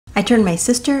I turned my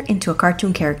sister into a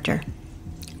cartoon character.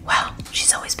 Well,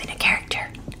 she's always been a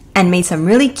character. And made some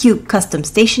really cute custom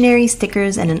stationery,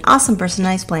 stickers, and an awesome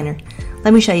personalized planner.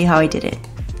 Let me show you how I did it.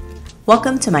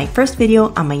 Welcome to my first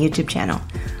video on my YouTube channel.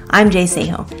 I'm Jay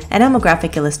Sejo, and I'm a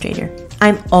graphic illustrator.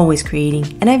 I'm always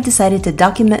creating, and I've decided to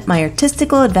document my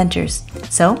artistical adventures.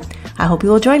 So, I hope you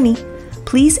will join me.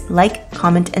 Please like,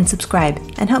 comment, and subscribe,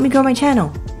 and help me grow my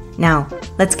channel. Now,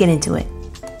 let's get into it.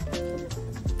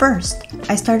 First,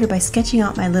 I started by sketching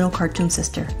out my little cartoon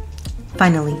sister.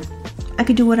 Finally, I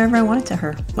could do whatever I wanted to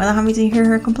her without having to hear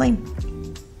her complain.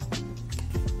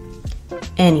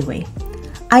 Anyway,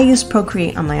 I used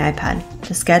Procreate on my iPad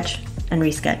to sketch and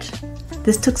resketch.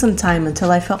 This took some time until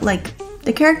I felt like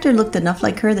the character looked enough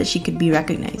like her that she could be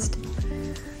recognized.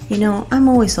 You know, I'm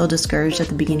always so discouraged at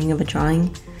the beginning of a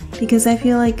drawing because I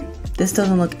feel like this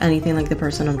doesn't look anything like the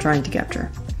person I'm trying to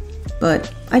capture.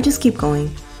 But I just keep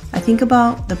going. I think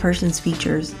about the person's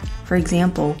features. For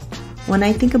example, when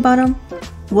I think about them,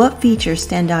 what features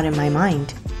stand out in my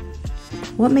mind?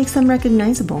 What makes them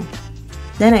recognizable?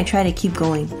 Then I try to keep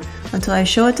going until I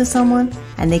show it to someone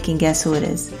and they can guess who it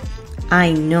is.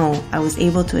 I know I was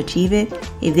able to achieve it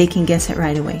if they can guess it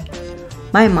right away.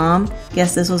 My mom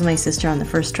guessed this was my sister on the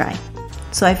first try,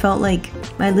 so I felt like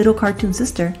my little cartoon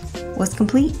sister was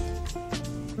complete.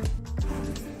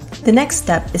 The next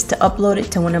step is to upload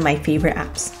it to one of my favorite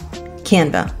apps,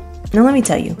 Canva. Now let me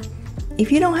tell you,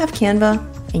 if you don't have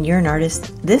Canva and you're an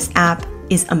artist, this app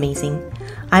is amazing.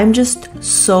 I'm just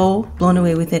so blown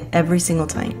away with it every single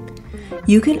time.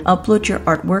 You can upload your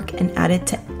artwork and add it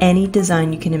to any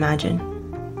design you can imagine.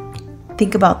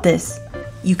 Think about this.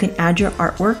 You can add your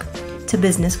artwork to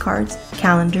business cards,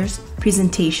 calendars,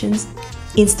 presentations,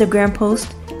 Instagram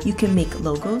posts. You can make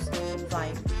logos,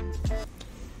 flyers.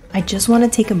 I just want to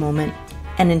take a moment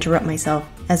and interrupt myself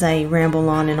as I ramble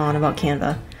on and on about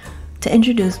Canva to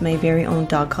introduce my very own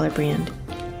dog collar brand,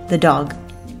 The Dog.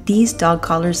 These dog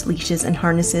collars, leashes, and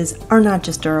harnesses are not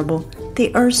just durable,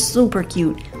 they are super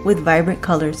cute with vibrant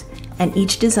colors, and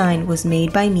each design was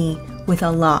made by me with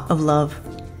a lot of love.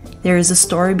 There is a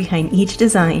story behind each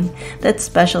design that's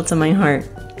special to my heart.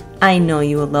 I know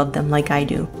you will love them like I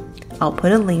do. I'll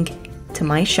put a link to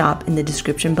my shop in the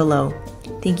description below.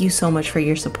 Thank you so much for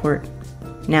your support.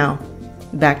 Now,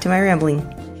 back to my rambling.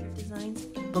 Designs,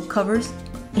 book covers,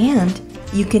 and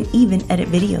you can even edit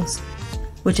videos,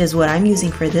 which is what I'm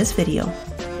using for this video.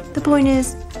 The point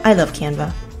is, I love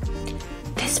Canva.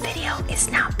 This video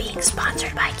is not being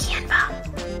sponsored by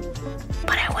Canva,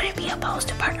 but I wouldn't be opposed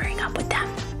to partnering up with them.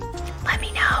 Let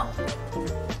me know.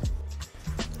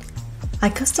 I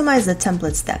customized the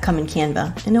templates that come in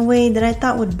Canva in a way that I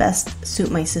thought would best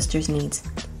suit my sister's needs.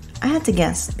 I had to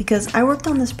guess because I worked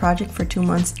on this project for 2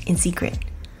 months in secret.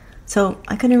 So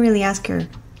I couldn't really ask her,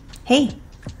 hey,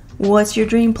 what's your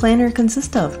dream planner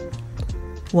consist of?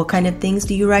 What kind of things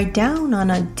do you write down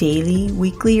on a daily,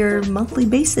 weekly, or monthly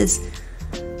basis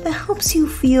that helps you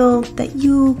feel that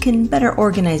you can better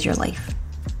organize your life?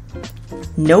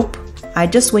 Nope, I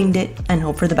just winged it and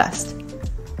hope for the best.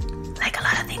 Like a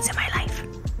lot of things in my life.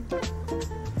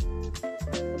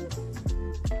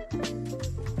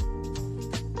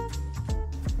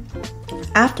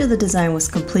 After the design was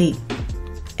complete,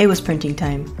 it was printing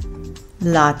time.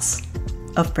 Lots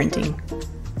of printing.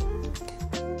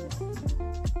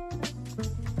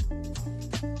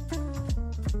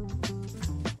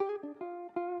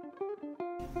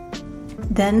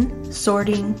 Then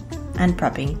sorting and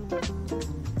prepping.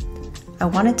 I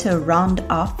wanted to round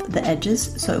off the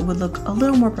edges so it would look a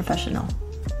little more professional.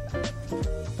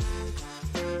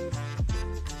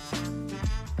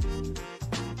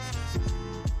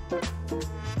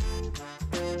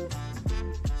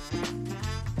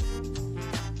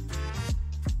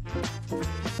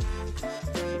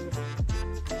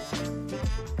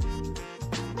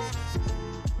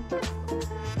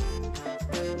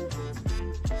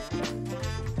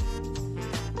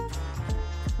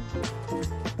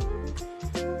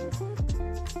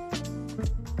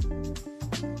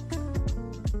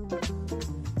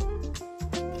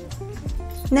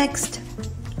 Next,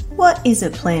 what is a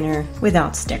planner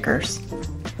without stickers?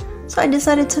 So I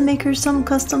decided to make her some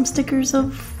custom stickers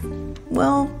of,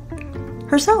 well,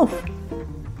 herself.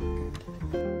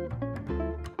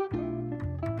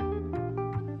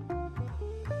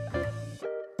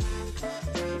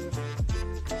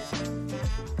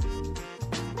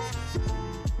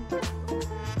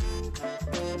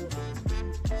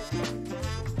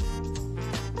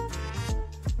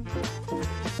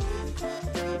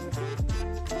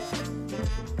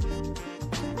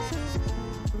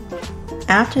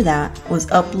 After that was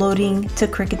uploading to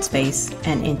Cricut Space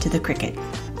and into the Cricut.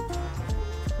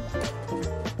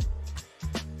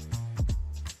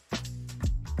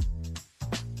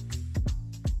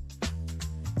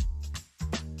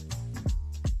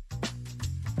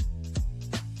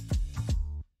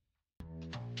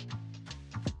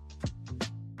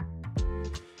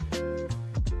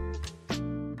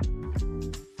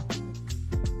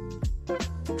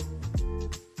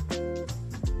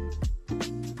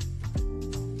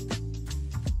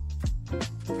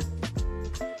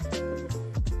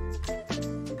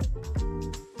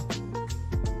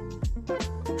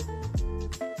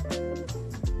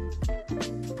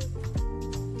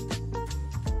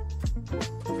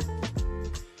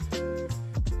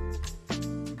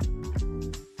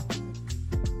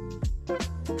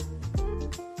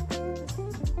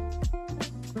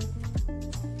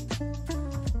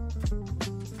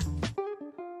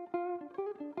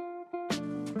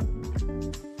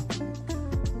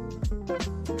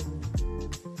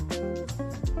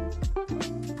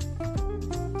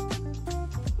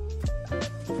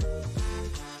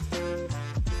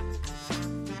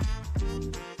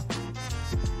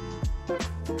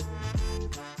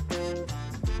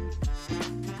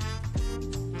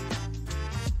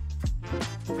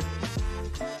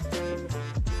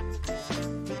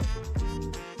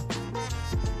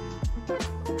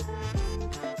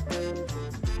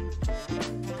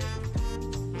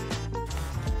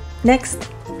 Next,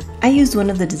 I used one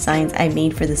of the designs I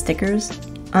made for the stickers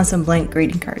on some blank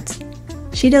greeting cards.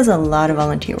 She does a lot of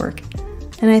volunteer work,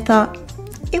 and I thought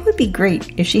it would be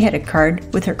great if she had a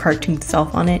card with her cartoon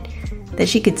self on it that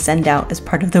she could send out as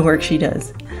part of the work she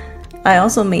does. I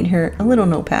also made her a little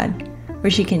notepad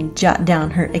where she can jot down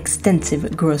her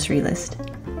extensive grocery list.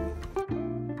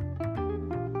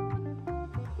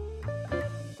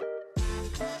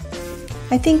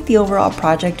 I think the overall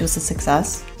project was a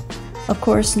success. Of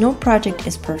course, no project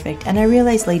is perfect, and I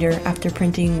realized later, after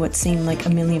printing what seemed like a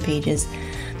million pages,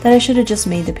 that I should have just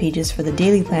made the pages for the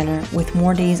daily planner with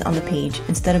more days on the page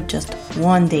instead of just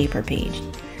 1 day per page.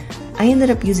 I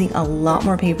ended up using a lot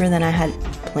more paper than I had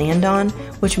planned on,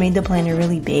 which made the planner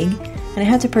really big, and I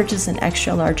had to purchase an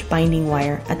extra large binding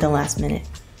wire at the last minute.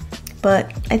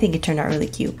 But I think it turned out really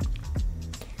cute.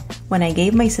 When I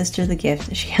gave my sister the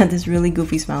gift, she had this really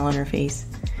goofy smile on her face.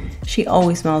 She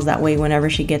always smiles that way whenever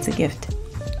she gets a gift.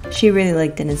 She really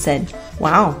liked it and said,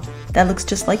 "Wow, that looks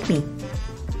just like me."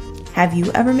 Have you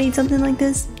ever made something like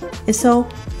this? If so,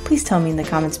 please tell me in the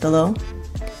comments below.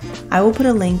 I will put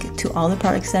a link to all the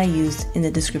products that I used in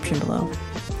the description below.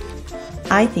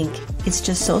 I think it's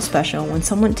just so special when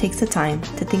someone takes the time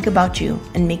to think about you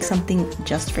and make something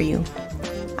just for you.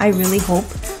 I really hope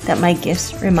that my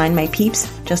gifts remind my peeps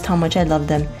just how much I love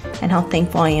them and how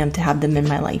thankful I am to have them in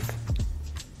my life.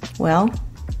 Well,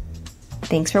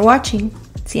 thanks for watching.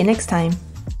 See you next time.